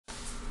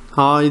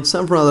Hi, it's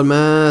time for another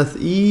math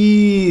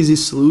easy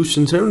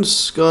solution. Today we're going to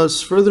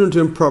discuss further into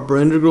improper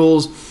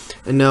integrals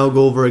and now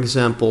go over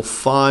example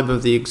 5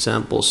 of the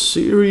example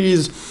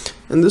series.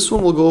 And this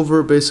one will go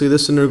over basically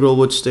this integral,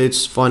 which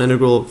states find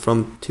integral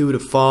from 2 to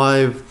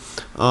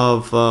 5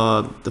 of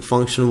the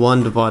function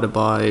 1 divided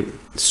by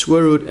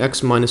square root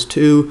x minus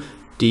 2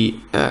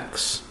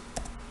 dx.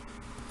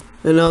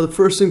 And now the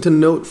first thing to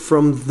note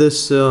from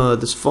this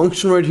this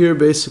function right here,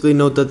 basically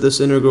note that this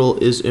integral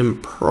is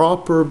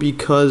improper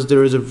because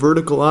there is a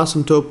vertical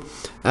asymptote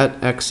at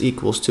x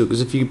equals 2.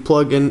 Because if you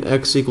plug in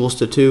x equals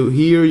to 2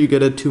 here, you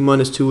get a 2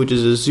 minus 2, which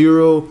is a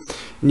 0,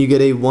 and you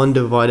get a 1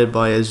 divided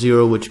by a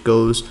 0, which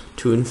goes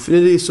to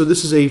infinity. So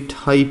this is a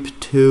type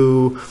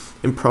 2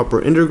 improper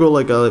integral,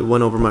 like I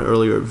went over in my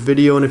earlier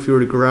video. And if you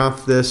were to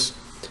graph this,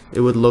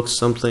 it would look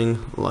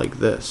something like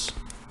this.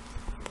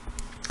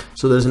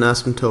 So there's an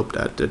asymptote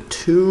at the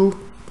 2,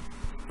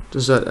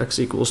 does that x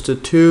equals to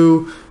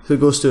 2, so it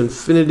goes to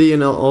infinity.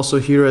 And also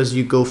here, as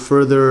you go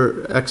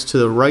further x to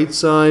the right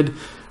side,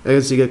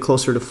 as you get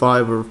closer to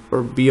 5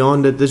 or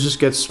beyond it, this just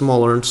gets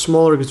smaller and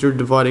smaller because you're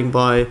dividing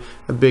by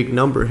a big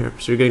number here.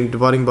 So you're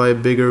dividing by a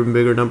bigger and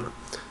bigger number.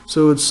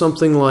 So it's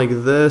something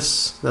like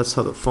this. That's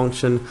how the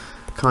function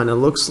kind of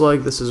looks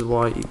like. This is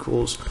y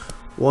equals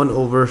 1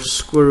 over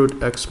square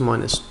root x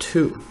minus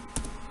 2.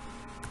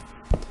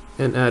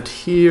 And at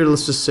here,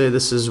 let's just say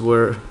this is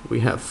where we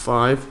have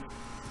 5.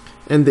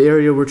 And the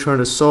area we're trying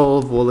to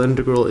solve, well, the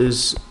integral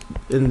is,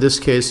 in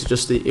this case,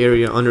 just the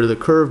area under the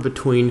curve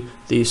between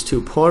these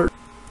two parts.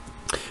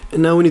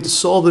 And now we need to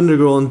solve the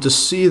integral and to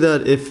see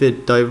that if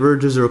it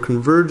diverges or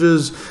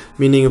converges,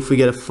 meaning if we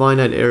get a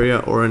finite area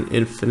or an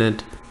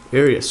infinite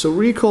area. So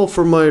recall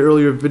from my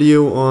earlier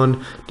video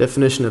on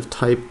definition of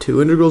type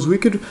 2 integrals, we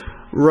could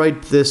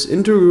write this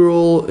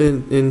integral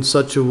in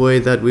such a way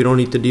that we don't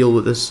need to deal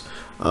with this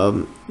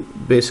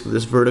basically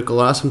this vertical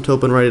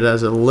asymptote and write it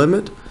as a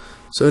limit.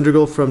 So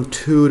integral from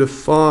 2 to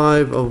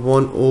 5 of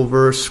 1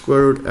 over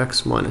square root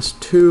x minus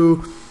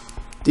 2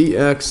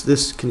 dx,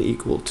 this can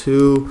equal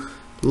 2,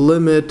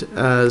 limit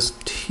as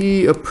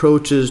t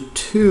approaches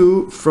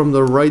 2 from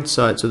the right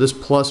side. So this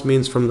plus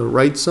means from the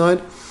right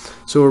side.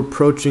 So we're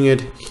approaching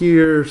it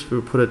here, so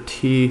we put a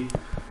t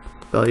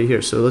value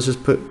here. So let's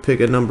just pick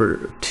a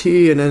number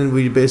t, and then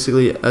we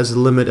basically, as a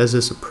limit as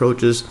this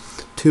approaches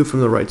 2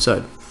 from the right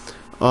side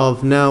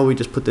of, now we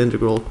just put the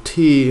integral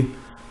t,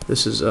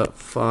 this is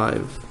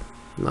 5,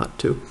 not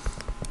 2,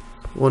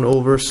 1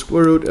 over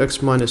square root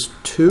x minus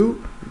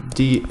 2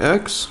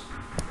 dx.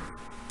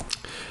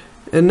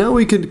 And now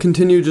we can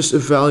continue just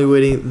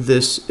evaluating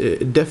this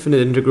definite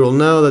integral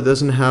now that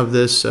doesn't have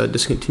this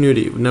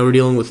discontinuity. Now we're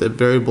dealing with a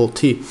variable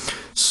t.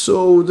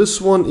 So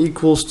this one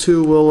equals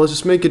 2. Well, let's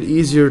just make it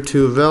easier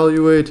to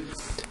evaluate.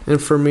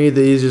 And for me,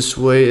 the easiest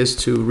way is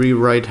to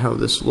rewrite how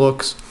this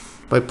looks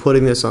by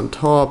putting this on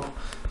top.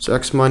 So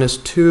x minus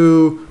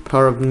 2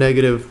 power of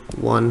negative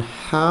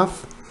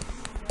 1/2.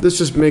 This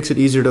just makes it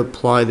easier to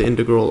apply the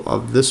integral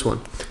of this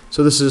one.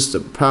 So this is the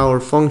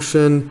power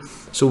function.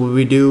 So what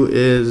we do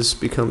is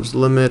becomes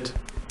limit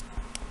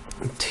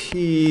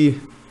t,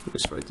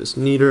 let's write this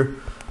neater,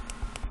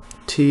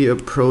 t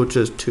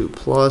approaches 2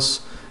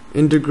 plus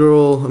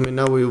integral. I mean,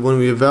 now when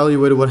we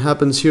evaluate it, what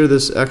happens here,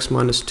 this x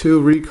minus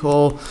 2,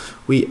 recall,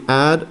 we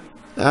add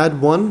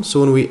 1.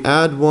 So when we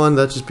add 1,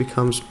 that just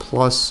becomes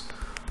plus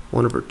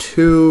 1 over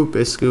 2,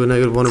 basically with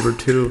negative 1 over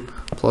 2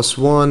 plus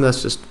 1,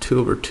 that's just 2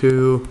 over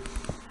 2.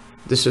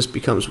 This just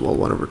becomes, well,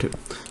 1 over 2.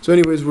 So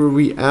anyways, where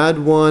we add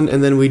 1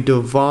 and then we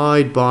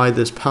divide by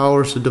this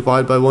power, so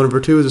divide by 1 over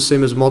 2 is the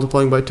same as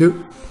multiplying by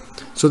 2.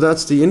 So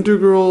that's the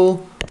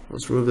integral.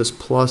 Let's remove this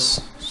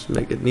plus, just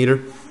make it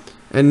neater.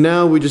 And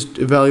now we just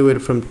evaluate it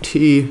from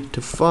t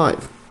to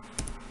 5.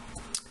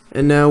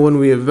 And now when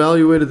we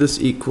evaluate it, this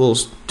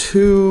equals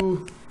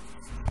 2.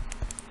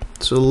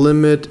 So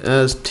limit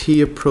as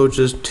t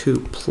approaches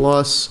 2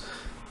 plus,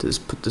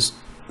 just put this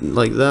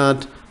like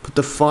that. Put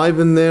the 5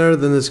 in there,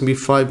 then this can be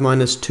 5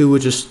 minus 2,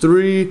 which is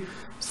 3.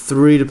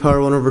 3 to the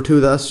power 1 over 2,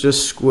 that's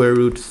just square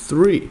root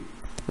 3.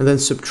 And then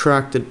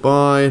subtracted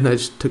by, and I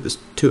just took this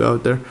 2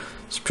 out there,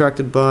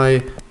 subtracted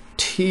by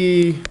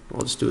t,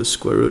 I'll just do a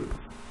square root,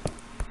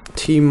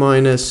 t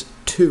minus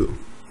 2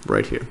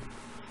 right here.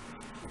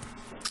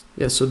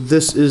 Yeah, so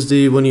this is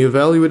the, when you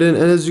evaluate it, and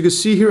as you can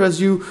see here, as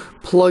you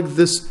plug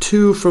this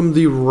 2 from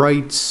the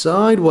right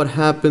side, what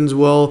happens?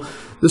 Well,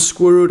 the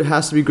square root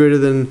has to be greater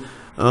than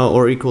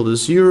or equal to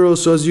 0.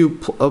 So as you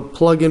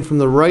plug in from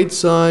the right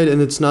side,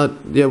 and it's not,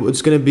 yeah,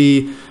 it's going to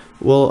be,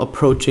 well,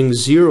 approaching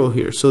 0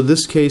 here. So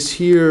this case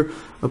here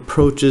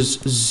approaches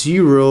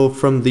 0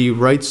 from the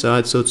right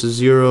side. So it's a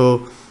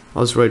 0,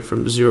 I'll just write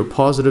from 0,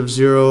 positive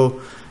 0,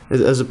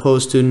 as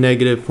opposed to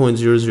negative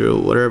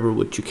 0.00, whatever,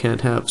 which you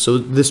can't have. So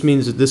this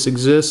means that this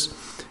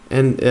exists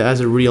and as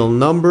a real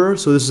number.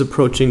 So this is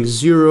approaching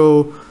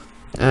 0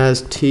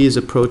 as t is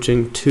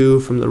approaching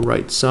 2 from the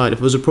right side. If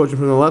it was approaching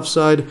from the left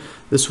side,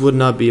 this would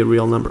not be a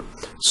real number.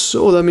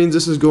 So that means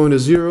this is going to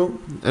 0,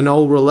 and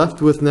all we're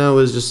left with now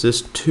is just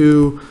this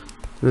 2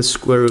 and the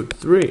square root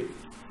 3.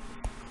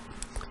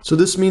 So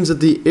this means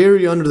that the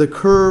area under the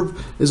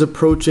curve is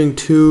approaching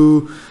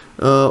 2,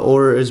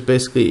 or is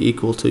basically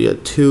equal to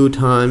 2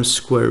 times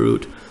square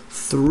root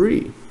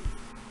 3.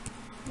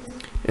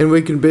 And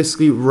we can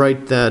basically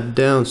write that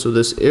down. So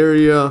this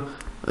area,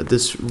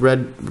 this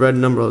red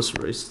number, let's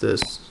erase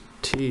this,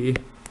 t.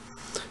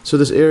 So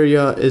this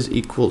area is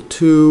equal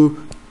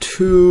to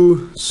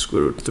 2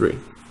 square root 3.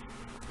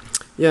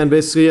 Yeah, and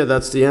basically,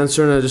 that's the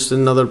answer. And just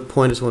another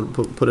point, I just want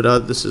to put it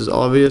out. This is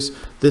obvious.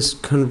 This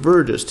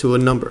converges to a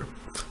number.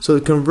 So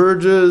it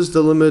converges,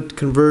 the limit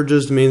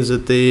converges means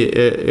that the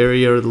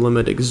area or the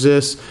limit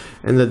exists,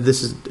 and that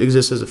this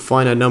exists as a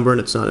finite number and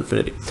it's not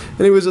infinity.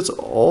 Anyways, that's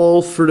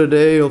all for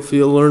today. Hopefully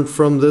you learned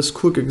from this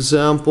quick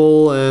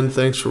example, and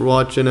thanks for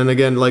watching. And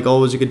again, like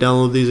always, you can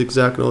download these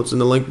exact notes in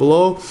the link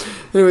below.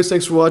 Anyways,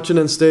 thanks for watching,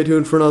 and stay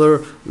tuned for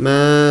another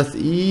Math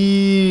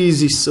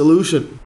Easy solution.